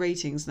to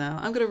ratings now.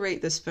 I'm going to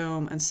rate this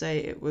film and say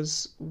it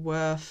was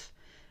worth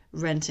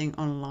renting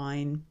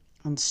online,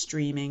 on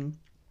streaming.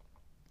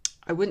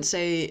 I wouldn't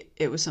say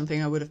it was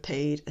something I would have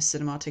paid a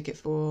cinema ticket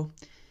for.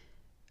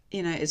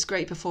 You know, it's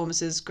great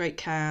performances, great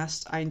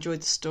cast. I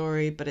enjoyed the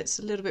story, but it's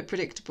a little bit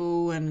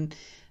predictable, and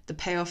the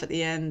payoff at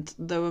the end,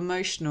 though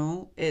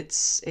emotional, it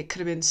could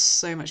have been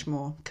so much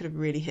more. Could have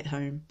really hit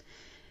home.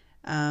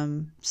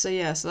 So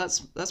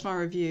that's my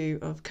review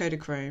of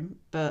Kodachrome.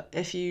 But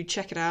if you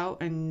check it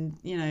out and,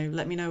 you know,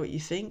 let me know what you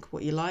think,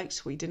 what you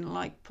liked, what you didn't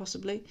like,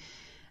 possibly.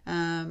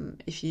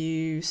 If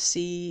you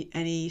see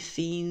any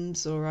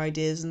themes or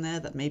ideas in there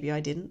that maybe I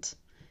didn't,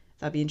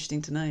 that'd be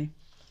interesting to know.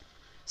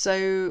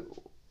 So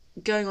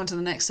going on to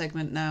the next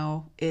segment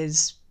now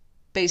is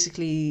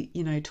basically,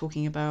 you know,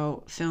 talking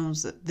about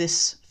films that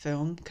this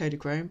film,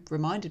 Kodachrome,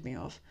 reminded me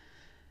of.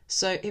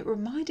 So it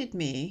reminded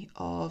me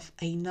of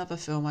another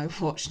film I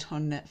watched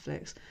on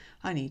Netflix.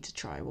 I need to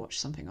try watch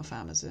something off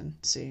Amazon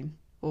soon,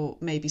 or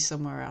maybe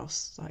somewhere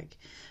else, like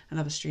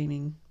another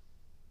streaming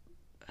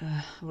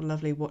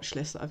lovely watch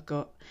list that I've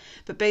got.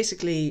 But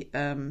basically,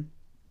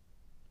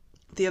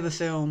 the other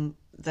film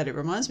that it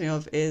reminds me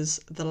of is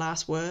The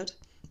Last Word,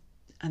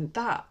 and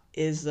that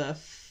is a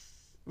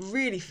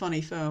really funny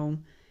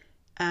film,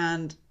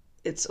 and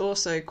it's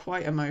also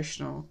quite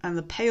emotional, and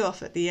the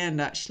payoff at the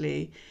end,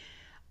 actually,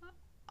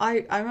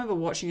 I remember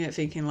watching it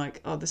thinking like,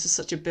 oh, this is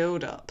such a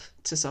build up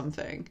to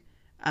something,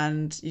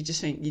 and you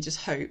just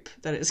hope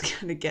that it's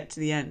going to get to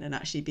the end and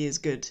actually be as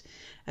good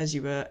as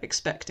you were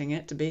expecting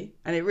it to be,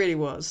 and it really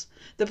was.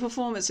 The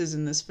performances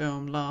in this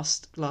film,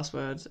 Last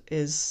Word,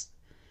 is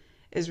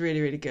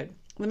really, really good.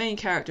 The main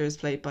character is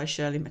played by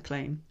Shirley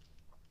MacLaine.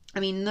 I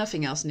mean,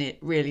 nothing else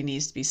really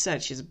needs to be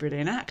said. She's a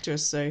brilliant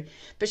actress,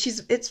 but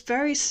it's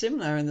very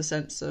similar in the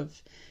sense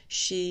of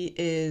she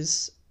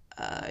is,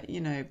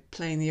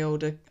 playing the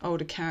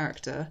older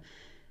character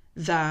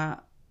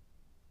that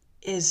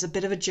is a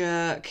bit of a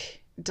jerk,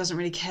 doesn't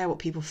really care what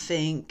people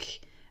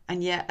think,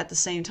 and yet at the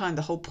same time,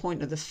 the whole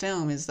point of the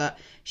film is that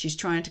she's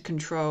trying to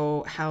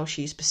control how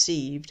she's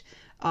perceived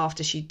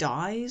after she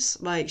dies.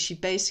 Like, she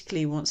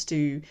basically wants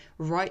to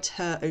write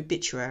her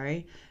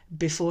obituary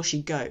before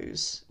she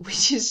goes,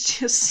 which is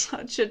just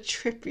such a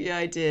trippy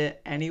idea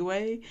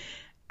anyway.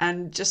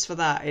 And just for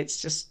that,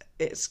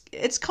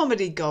 it's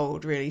comedy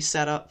gold, really,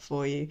 set up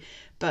for you,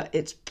 but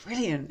it's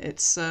brilliant.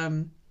 It's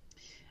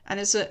and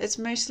it's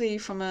mostly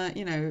from a,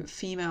 you know,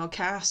 female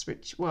cast,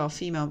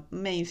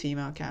 main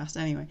female cast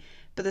anyway.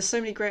 But there's so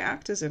many great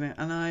actors in it,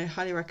 and I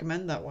highly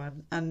recommend that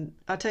one. And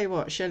I'll tell you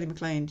what, Shirley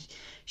MacLaine,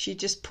 she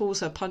just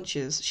pulls her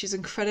punches. She's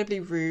incredibly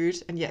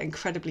rude and yet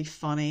incredibly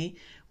funny,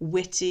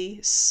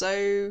 witty,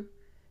 so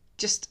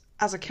just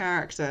as a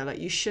character, like,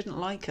 you shouldn't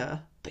like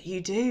her, but you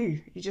do.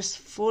 You just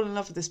fall in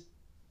love with this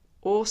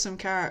awesome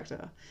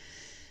character.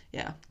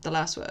 Yeah, The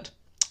Last Word.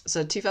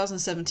 So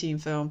 2017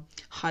 film,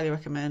 highly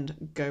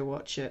recommend, go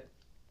watch it.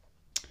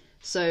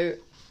 So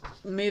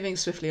moving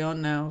swiftly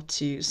on now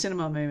to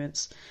cinema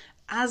moments.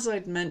 As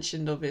I'd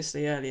mentioned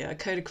obviously earlier,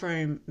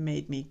 Kodachrome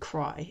made me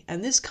cry,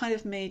 and this kind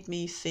of made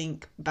me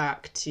think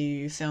back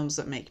to films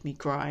that make me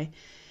cry,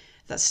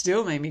 that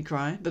still make me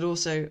cry, but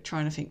also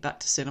trying to think back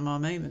to cinema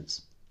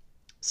moments.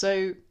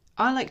 So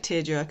I like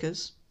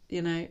tearjerkers,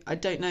 you know, I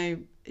don't know,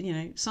 you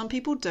know, some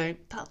people don't,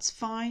 that's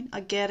fine, I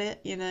get it,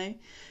 you know,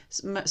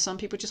 some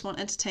people just want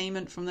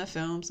entertainment from their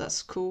films,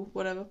 that's cool,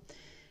 whatever,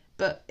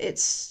 but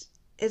it's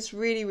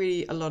really,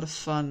 really a lot of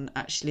fun,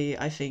 actually,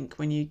 I think,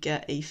 when you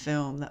get a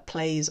film that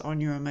plays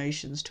on your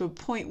emotions to a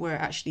point where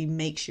it actually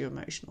makes you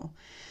emotional.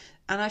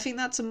 And I think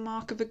that's a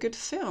mark of a good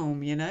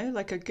film, you know?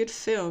 Like, a good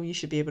film, you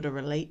should be able to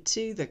relate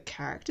to the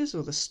characters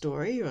or the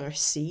story or a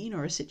scene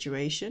or a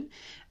situation.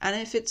 And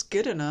if it's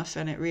good enough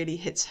and it really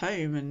hits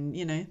home and,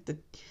 you know,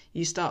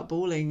 you start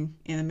bawling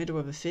in the middle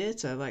of a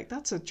theatre, like,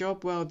 that's a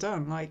job well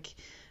done. Like,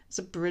 it's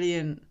a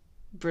brilliant,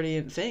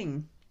 brilliant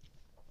thing.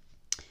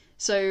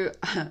 So,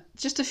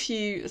 just a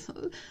few,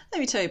 let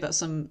me tell you about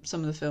some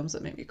of the films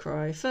that make me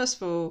cry. First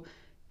of all,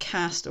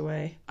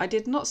 Castaway. I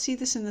did not see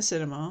this in the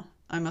cinema,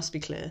 I must be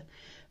clear.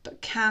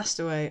 But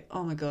Castaway,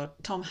 oh my God,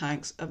 Tom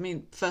Hanks. I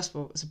mean, first of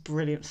all, it's a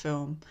brilliant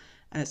film,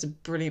 and it's a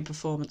brilliant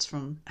performance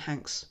from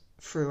Hanks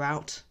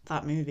throughout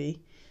that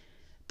movie.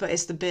 But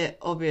it's the bit,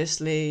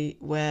 obviously,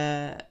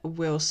 where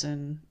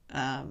Wilson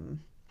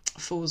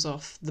falls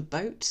off the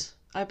boat,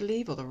 I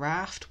believe, or the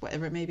raft,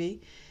 whatever it may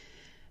be.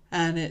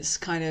 And it's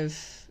kind of,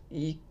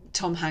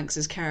 Tom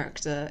Hanks's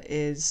character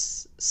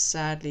is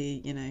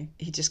sadly,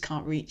 he just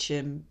can't reach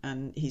him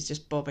and he's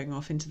just bobbing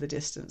off into the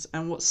distance.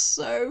 And what's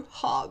so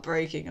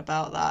heartbreaking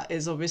about that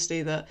is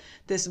obviously that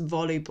this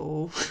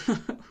volleyball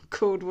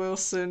called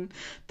Wilson,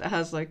 that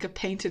has like a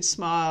painted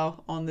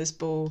smile on this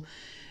ball,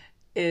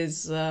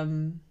 is,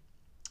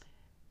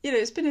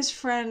 it's been his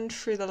friend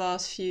through the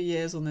last few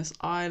years on this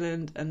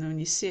island. And then when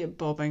you see it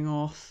bobbing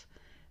off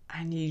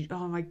and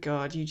oh my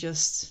God,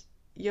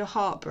 your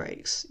heart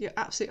breaks. Your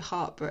absolute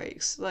heart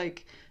breaks.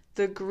 Like,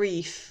 the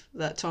grief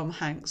that Tom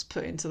Hanks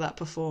put into that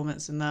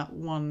performance in that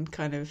one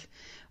kind of,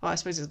 well, I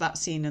suppose it's that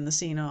scene and the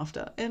scene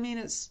after. I mean,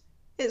 it's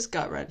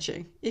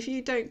gut-wrenching. If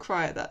you don't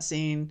cry at that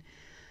scene,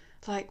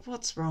 like,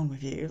 what's wrong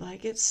with you?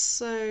 Like, it's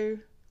so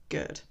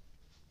good.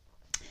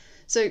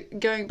 So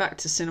going back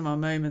to cinema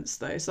moments,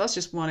 though, so that's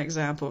just one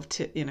example of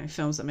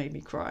films that made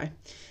me cry.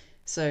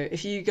 So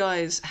if you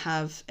guys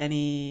have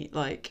any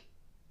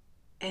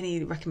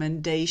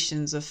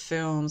recommendations of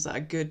films that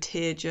are good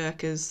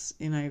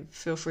tearjerkers,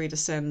 feel free to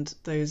send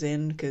those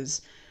in,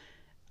 because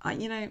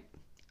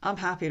I'm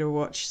happy to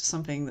watch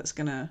something that's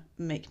gonna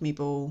make me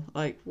bawl.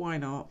 Like, why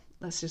not?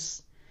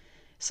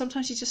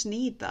 Sometimes you just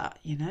need that,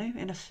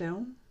 in a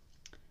film.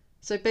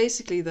 So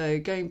basically, though,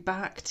 going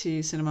back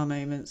to cinema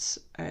moments,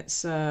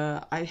 it's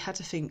I had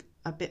to think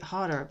a bit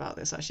harder about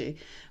this, actually.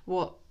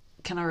 What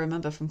can I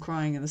remember from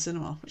crying in the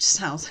cinema? Which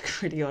sounds like a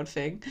really odd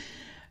thing,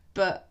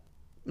 but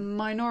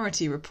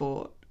Minority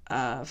Report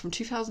from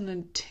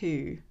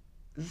 2002,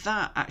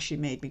 that actually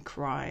made me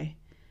cry.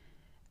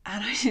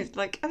 And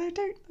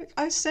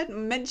I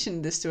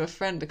mentioned this to a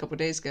friend a couple of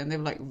days ago, and they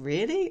were like,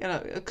 really?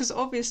 Because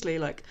obviously,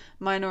 like,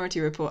 Minority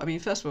Report, I mean,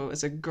 first of all,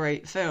 it's a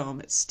great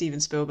film. It's Steven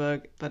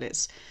Spielberg, but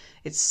it's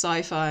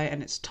sci-fi,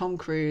 and it's Tom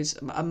Cruise,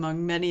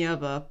 among many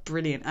other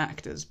brilliant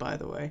actors, by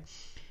the way.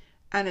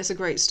 And it's a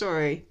great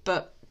story,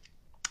 but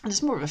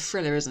it's more of a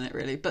thriller, isn't it,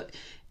 really? But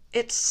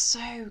it's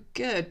so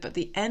good. But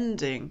the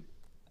ending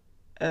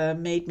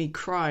made me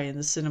cry in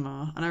the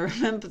cinema. And I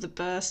remember the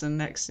person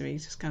next to me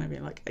just kind of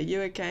being like, are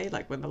you okay?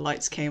 Like, when the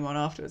lights came on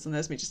afterwards, and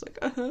there's me just like,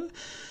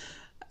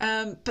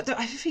 But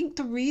I think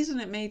the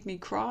reason it made me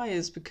cry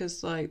is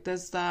because, like,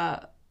 there's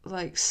that,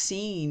 like,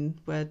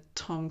 scene where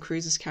Tom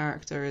Cruise's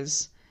character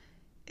is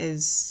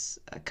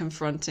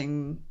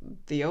confronting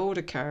the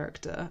older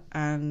character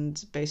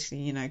and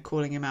basically,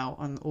 calling him out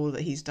on all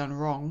that he's done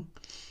wrong.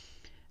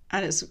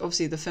 And it's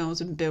obviously, the film's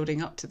been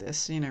building up to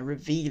this,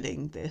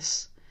 revealing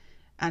this.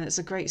 And it's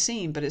a great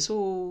scene, but it's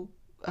all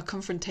a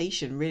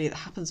confrontation, really, that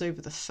happens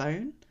over the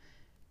phone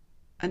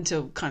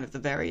until kind of the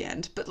very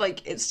end. But,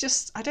 like, it's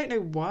just, I don't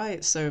know why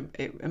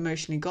it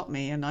emotionally got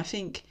me. And I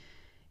think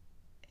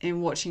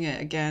in watching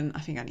it again, I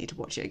think I need to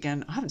watch it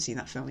again. I haven't seen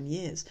that film in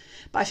years.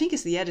 But I think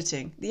it's the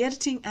editing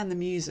and the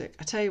music.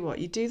 I tell you what,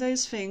 you do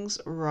those things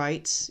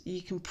right,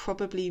 you can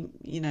probably,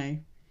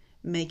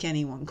 make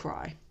anyone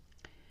cry.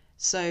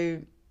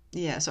 So,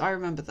 yeah, so I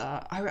remember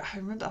that. I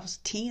remember I was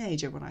a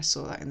teenager when I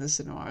saw that in the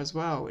cinema as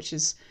well, which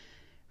is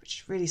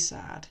really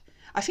sad.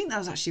 I think that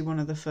was actually one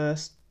of the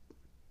first,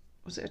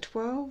 was it a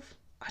 12?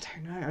 I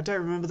don't know. I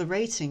don't remember the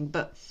rating,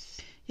 but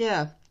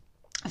yeah,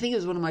 I think it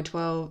was one of my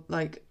 12,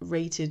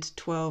 rated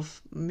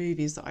 12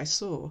 movies that I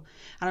saw. And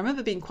I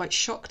remember being quite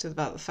shocked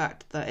about the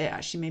fact that it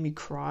actually made me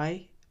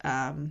cry.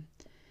 And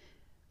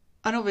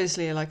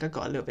obviously, I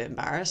got a little bit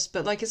embarrassed,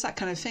 but, it's that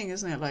kind of thing,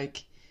 isn't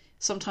it?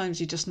 Sometimes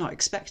you're just not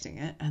expecting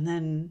it, and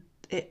then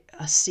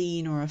a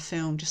scene or a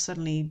film just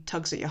suddenly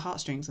tugs at your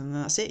heartstrings, and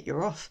then that's it,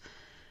 you're off.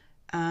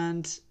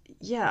 And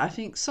yeah, I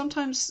think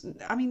sometimes,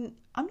 I mean,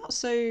 I'm not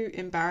so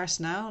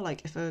embarrassed now,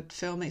 if a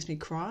film makes me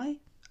cry.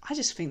 I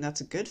just think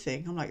that's a good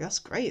thing. I'm like, that's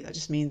great. That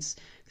just means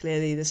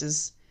clearly this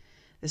is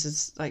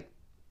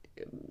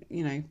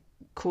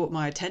caught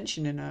my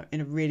attention in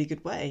a really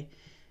good way,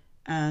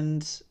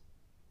 and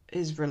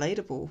is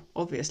relatable,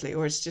 obviously,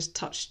 or it's just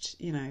touched,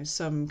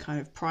 some kind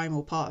of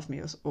primal part of me,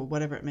 or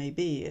whatever it may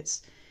be.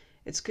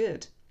 It's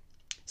good.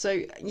 So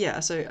yeah,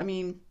 I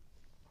mean,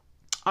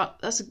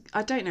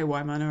 I don't know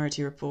why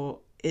Minority Report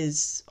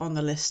is on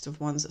the list of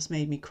ones that's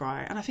made me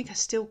cry, and I think I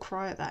still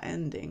cry at that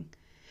ending.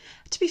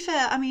 To be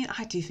fair, I mean,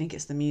 I do think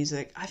it's the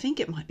music. I think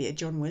it might be a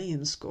John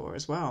Williams score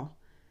as well.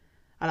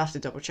 I'll have to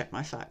double check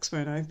my facts,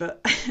 won't I?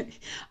 But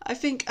I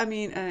think,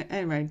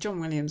 anyway,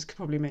 John Williams could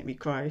probably make me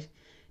cry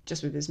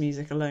just with his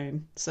music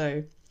alone.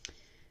 So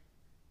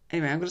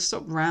anyway, I'm going to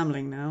stop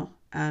rambling now.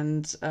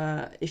 And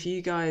if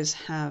you guys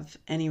have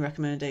any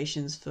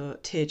recommendations for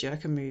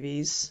tearjerker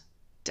movies,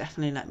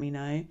 definitely let me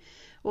know.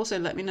 Also,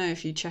 let me know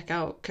if you check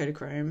out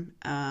Kodachrome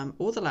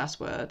or The Last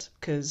Word,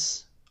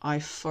 because I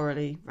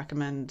thoroughly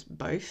recommend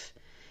both.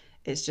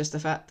 It's just the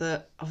fact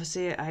that,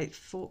 obviously, I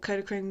thought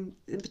Kodachrome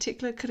in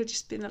particular could have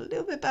just been a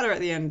little bit better at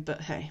the end,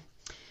 but hey,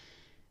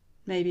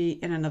 maybe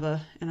in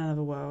another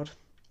world.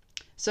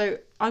 So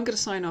I'm going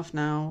to sign off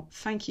now.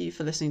 Thank you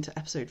for listening to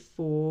episode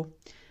 4.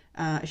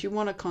 If you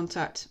want to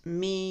contact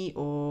me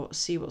or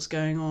see what's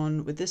going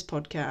on with this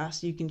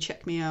podcast, you can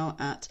check me out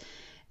at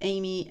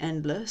Amy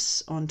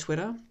Endless on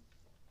Twitter.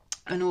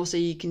 And also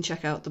you can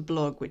check out the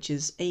blog, which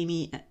is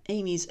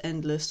Amy's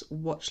Endless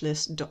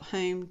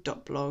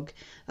Watchlist.home.blog.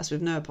 That's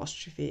with no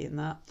apostrophe in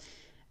that.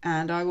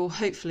 And I will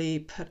hopefully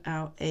put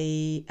out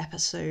a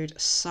episode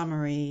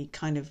summary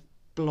kind of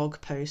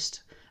blog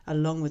post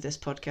along with this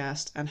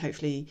podcast, and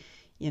hopefully,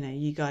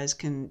 you guys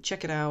can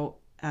check it out.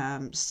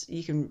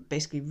 You can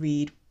basically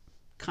read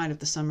kind of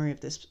the summary of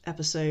this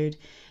episode,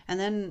 and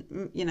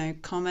then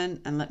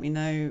comment and let me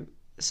know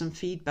some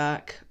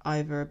feedback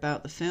either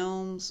about the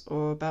films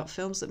or about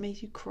films that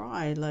made you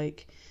cry.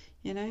 Like,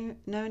 know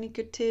any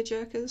good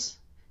tearjerkers?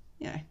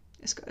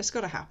 It's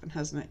got to happen,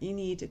 hasn't it? You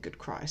need a good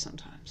cry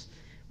sometimes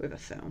with a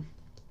film.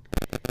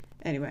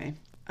 Anyway,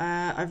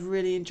 I've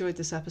really enjoyed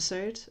this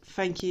episode.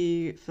 Thank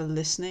you for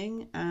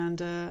listening,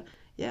 and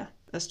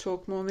let's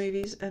talk more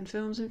movies and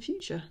films in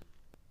future.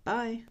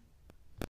 Bye.